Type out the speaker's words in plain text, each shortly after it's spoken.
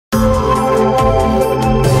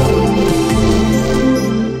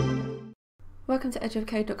Welcome to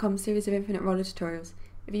edgeofcode.com series of Infinite Roller tutorials.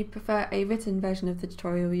 If you prefer a written version of the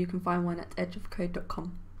tutorial, you can find one at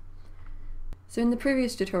edgeofcode.com. So in the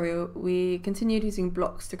previous tutorial, we continued using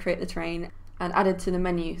blocks to create the terrain and added to the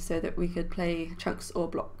menu so that we could play chunks or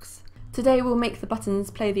blocks. Today we'll make the buttons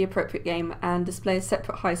play the appropriate game and display a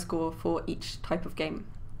separate high score for each type of game.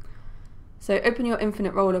 So open your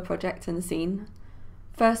Infinite Roller project in the scene.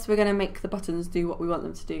 First we're going to make the buttons do what we want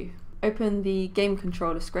them to do. Open the game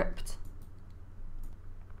controller script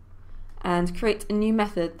and create a new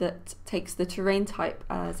method that takes the terrain type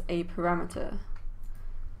as a parameter.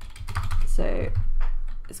 So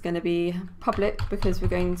it's going to be public because we're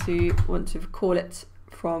going to want to call it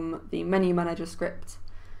from the menu manager script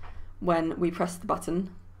when we press the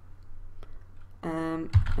button.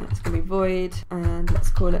 And it's going to be void, and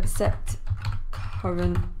let's call it set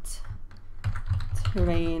current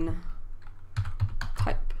terrain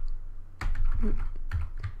type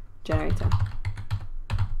generator,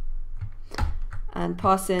 and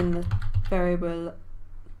pass in the variable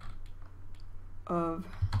of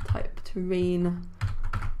type terrain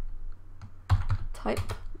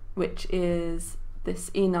type, which is this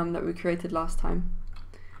enum that we created last time.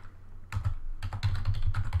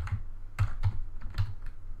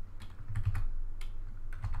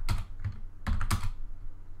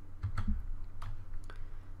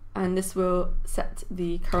 And this will set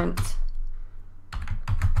the current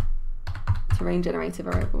terrain generator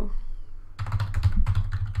variable.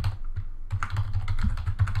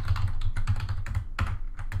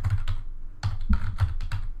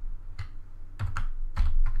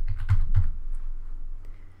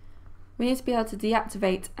 We need to be able to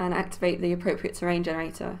deactivate and activate the appropriate terrain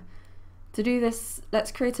generator. To do this,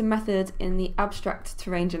 let's create a method in the abstract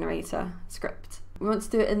terrain generator script. We want to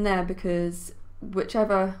do it in there because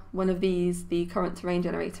whichever one of these the current terrain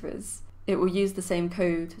generator is, it will use the same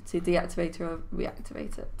code to deactivate or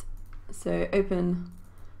reactivate it. So open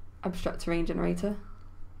abstract terrain generator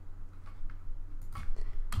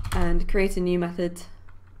and create a new method.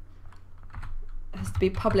 It has to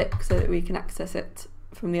be public so that we can access it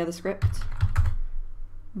from the other script.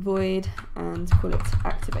 Void, and call it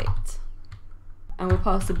activate. And we'll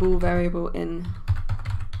pass a bool variable in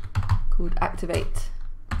called activate,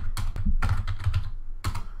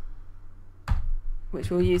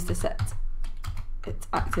 which we'll use to set it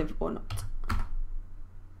active or not.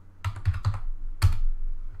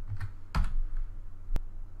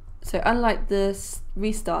 So unlike this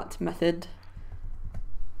restart method,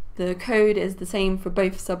 the code is the same for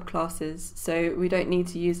both subclasses, so we don't need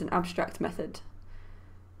to use an abstract method.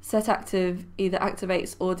 setActive either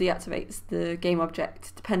activates or deactivates the game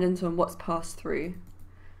object dependent on what's passed through.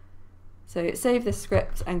 So save this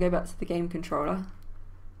script and go back to the game controller,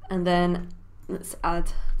 and then let's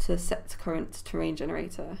add to set current terrain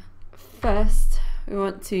generator. First, we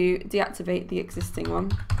want to deactivate the existing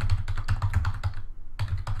one.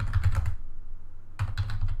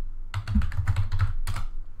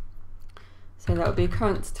 So that would be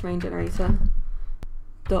current terrain generator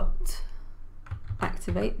dot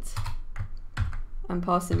activate and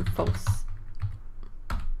pass in false.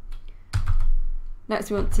 Next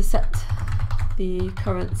we want to set the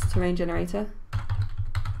current terrain generator.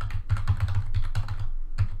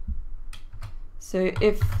 So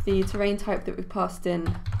if the terrain type that we've passed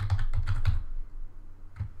in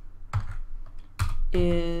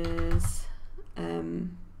is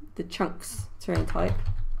the chunks terrain type,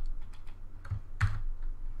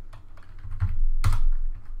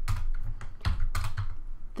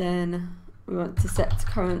 then we want to set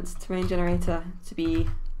current terrain generator to be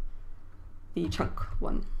the chunk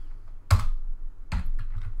one.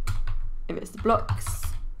 If it's the blocks,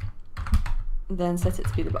 then set it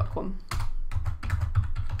to be the block one.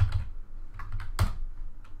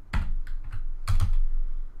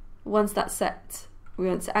 Once that's set, we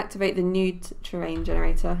want to activate the new terrain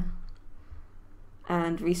generator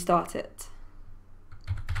and restart it.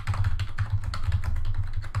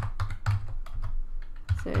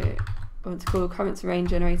 So I want to call current terrain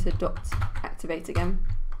generator dot activate again,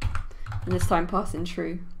 and this time pass in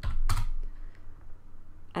true,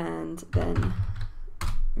 and then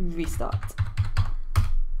restart.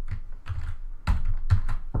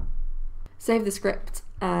 Save the script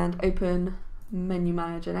and open menu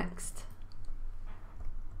manager next.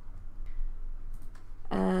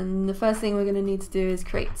 And the first thing we're going to need to do is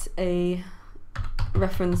create a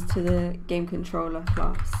reference to the game controller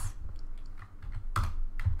class.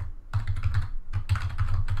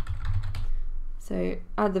 So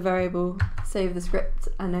add the variable, save the script,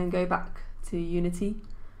 and then go back to Unity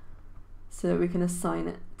so that we can assign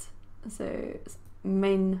it. So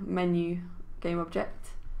main menu game object,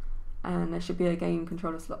 and there should be a game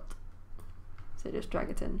controller slot. So just drag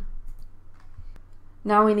it in.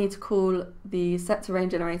 Now we need to call the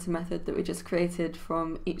setTerrainGenerator method that we just created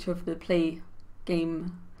from each of the play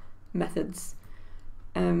game methods.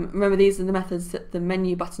 Remember, these are the methods that the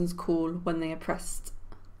menu buttons call when they are pressed.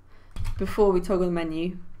 Before we toggle the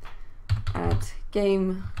menu, add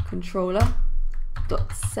game controller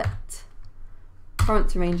dot set current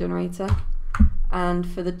terrain generator, and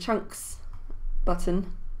for the chunks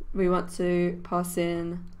button we want to pass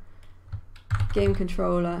in game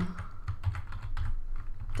controller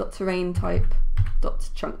dot terrain type dot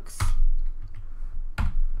chunks.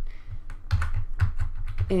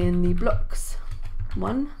 In the blocks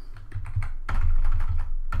one,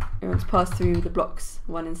 we want to pass through the blocks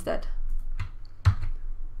one instead.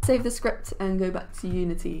 Save the script and go back to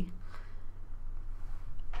Unity.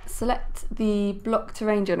 Select the block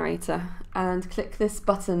terrain generator and click this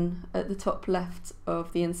button at the top left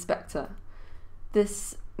of the inspector.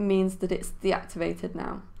 This means that it's deactivated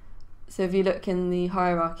now. So if you look in the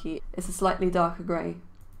hierarchy, it's a slightly darker grey.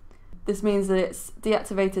 This means that it's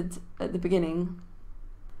deactivated at the beginning,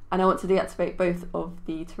 and I want to deactivate both of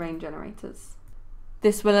the terrain generators.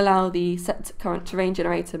 This will allow the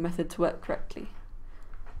setCurrentTerrainGenerator method to work correctly.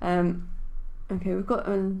 Okay, we've got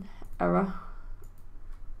an error.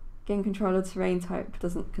 Game controller terrain type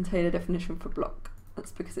doesn't contain a definition for block.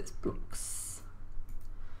 That's because it's blocks.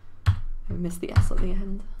 I missed the S at the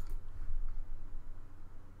end.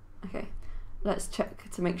 Okay, let's check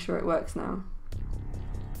to make sure it works now.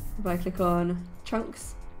 If I click on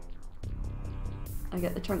chunks, I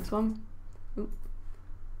get the chunks one. Ooh.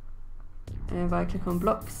 And if I click on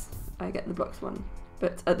blocks, I get the blocks one.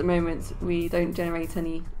 But at the moment we don't generate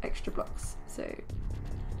any extra blocks, so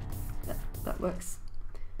that works.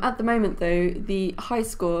 At the moment though, the high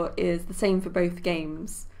score is the same for both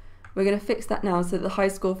games. We're going to fix that now so that the high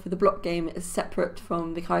score for the block game is separate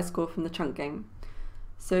from the high score from the chunk game.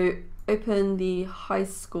 So open the high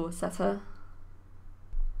score setter,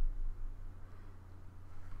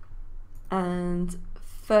 and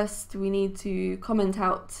first we need to comment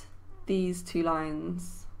out these two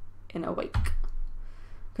lines in awake,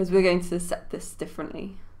 because we're going to set this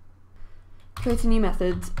differently. Create a new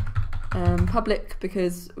method, public,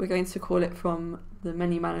 because we're going to call it from the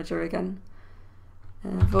menu manager again.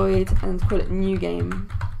 Void, and call it new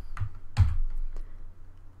game.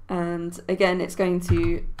 And again, it's going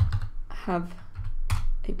to have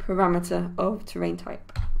a parameter of terrain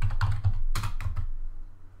type.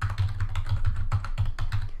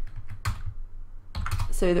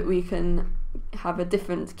 So that we can have a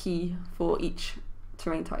different key for each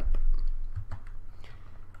terrain type.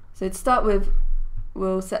 So to start with,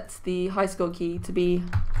 we'll set the high score key to be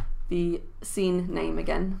the scene name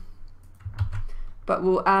again, but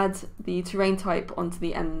we'll add the terrain type onto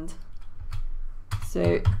the end.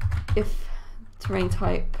 So if terrain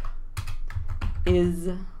type is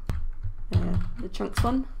the chunks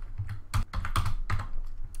one,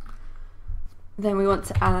 then we want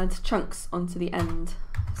to add chunks onto the end.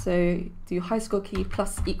 So do high score key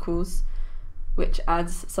plus equals, which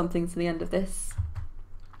adds something to the end of this,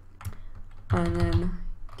 and then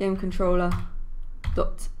game controller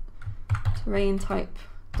dot terrain type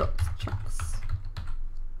dot chunks.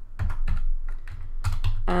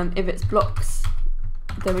 If it's blocks,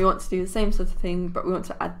 then we want to do the same sort of thing, but we want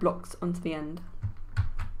to add blocks onto the end.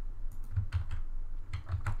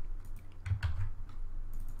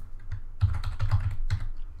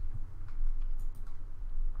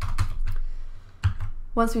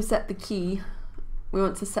 Once we've set the key, we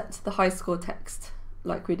want to set the high score text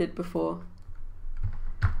like we did before.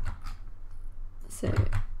 So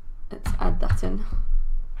let's add that in.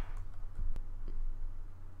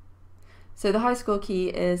 So the high score key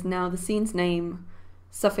is now the scene's name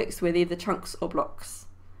suffixed with either chunks or blocks,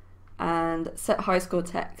 and set high score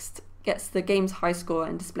text gets the game's high score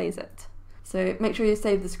and displays it. So make sure you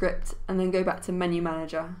save the script and then go back to menu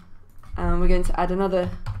manager, and we're going to add another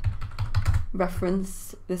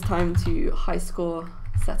reference, this time to high score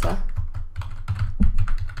setter.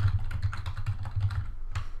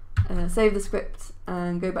 Save the script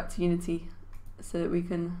and go back to Unity so that we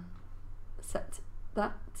can set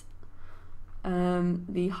that.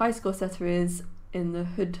 The high score setter is in the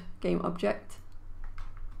HUD game object.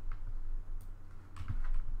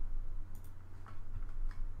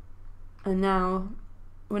 And now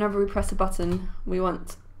whenever we press a button, we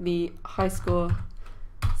want the high score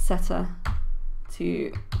setter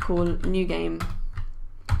to call new game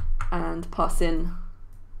and pass in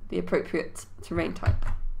the appropriate terrain type.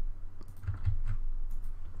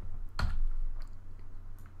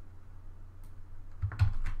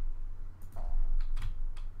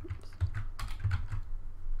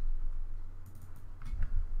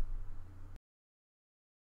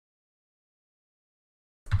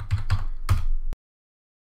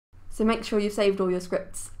 So make sure you've saved all your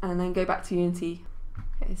scripts and then go back to Unity.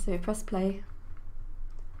 Okay, so press play.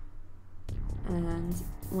 And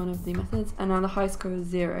one of the methods, and now the high score is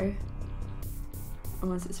 0. And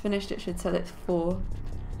once it's finished, it should set it to 4.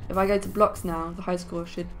 If I go to blocks now, the high score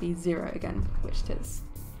should be 0 again, which it is.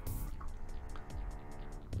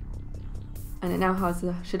 And it now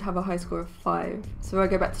should have a high score of 5. So if I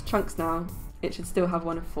go back to chunks now, it should still have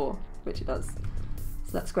one of 4, which it does.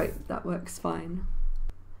 So that's great, that works fine.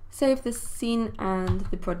 Save this scene and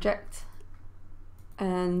the project,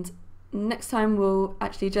 and next time we'll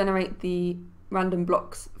actually generate the random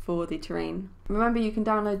blocks for the terrain. Remember, you can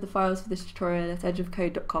download the files for this tutorial at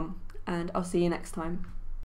edgeofcode.com, and I'll see you next time.